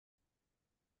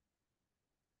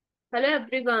Hello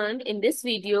everyone, in this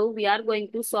video we are going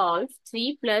to solve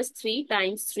 3 plus 3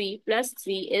 times 3 plus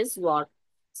 3 is what?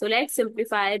 So let's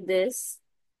simplify this.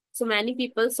 So many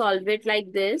people solve it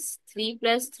like this. 3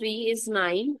 plus 3 is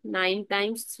 9. 9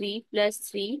 times 3 plus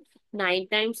 3. 9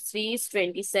 times 3 is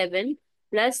 27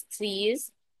 plus 3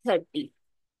 is 30.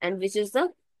 And which is the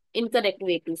incorrect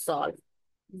way to solve?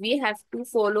 We have to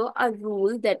follow a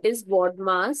rule that is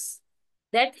BODMAS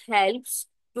that helps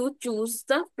to choose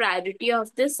the priority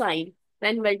of the sign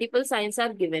when multiple signs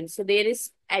are given. So there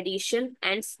is addition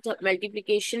and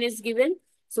multiplication is given.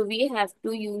 So we have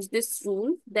to use this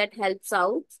rule that helps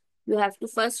out. You have to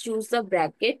first choose the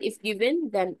bracket if given,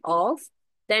 then off,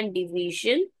 then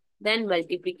division, then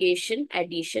multiplication,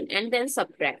 addition, and then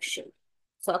subtraction.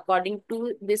 So according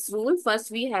to this rule, first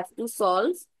we have to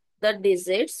solve the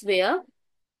digits where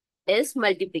is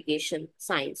multiplication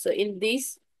sign. So in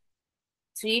this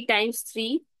 3 times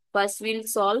 3, first we'll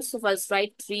solve. So first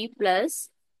write 3 plus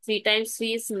 3 times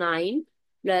 3 is 9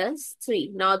 plus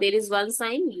 3. Now there is one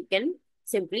sign, you can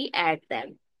simply add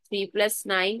them. 3 plus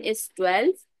 9 is 12.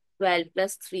 12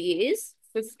 plus 3 is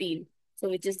 15. So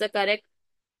which is the correct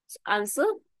answer?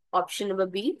 Option number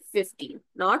B, 15,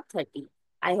 not 30.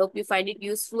 I hope you find it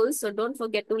useful. So don't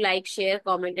forget to like, share,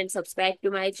 comment and subscribe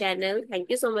to my channel. Thank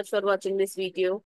you so much for watching this video.